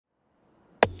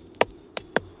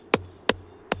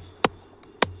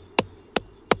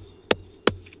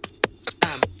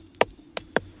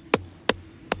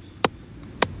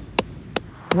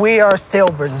We are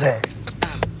Silbersee,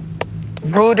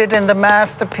 rooted in the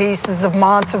masterpieces of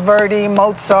Monteverdi,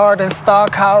 Mozart, and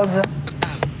Stockhausen.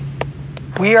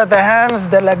 We are the hands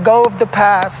that let go of the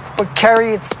past, but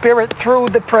carry its spirit through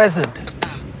the present.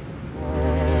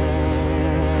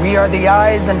 We are the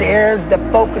eyes and ears that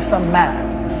focus on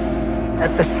man,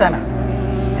 at the center,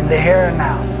 in the here and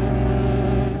now.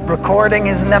 Recording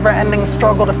his never-ending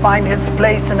struggle to find his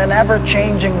place in an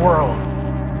ever-changing world.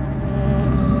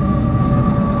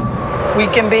 We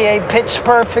can be a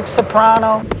pitch-perfect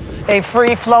soprano, a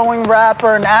free-flowing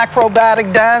rapper, an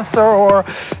acrobatic dancer, or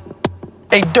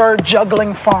a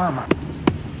dirt-juggling farmer.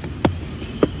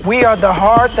 We are the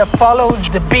heart that follows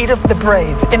the beat of the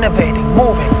brave, innovating,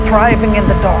 moving, thriving in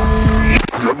the dark.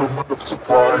 The element of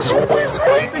surprise, always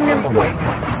waiting in the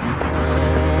wings.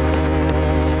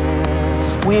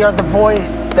 We are the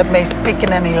voice that may speak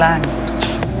in any language.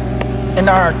 In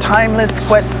our timeless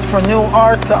quest for new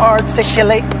art to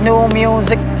articulate, new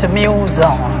music to muse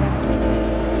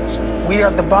on. We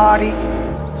are the body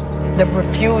that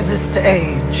refuses to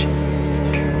age.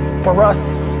 For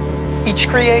us, each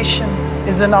creation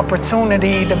is an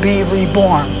opportunity to be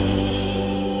reborn.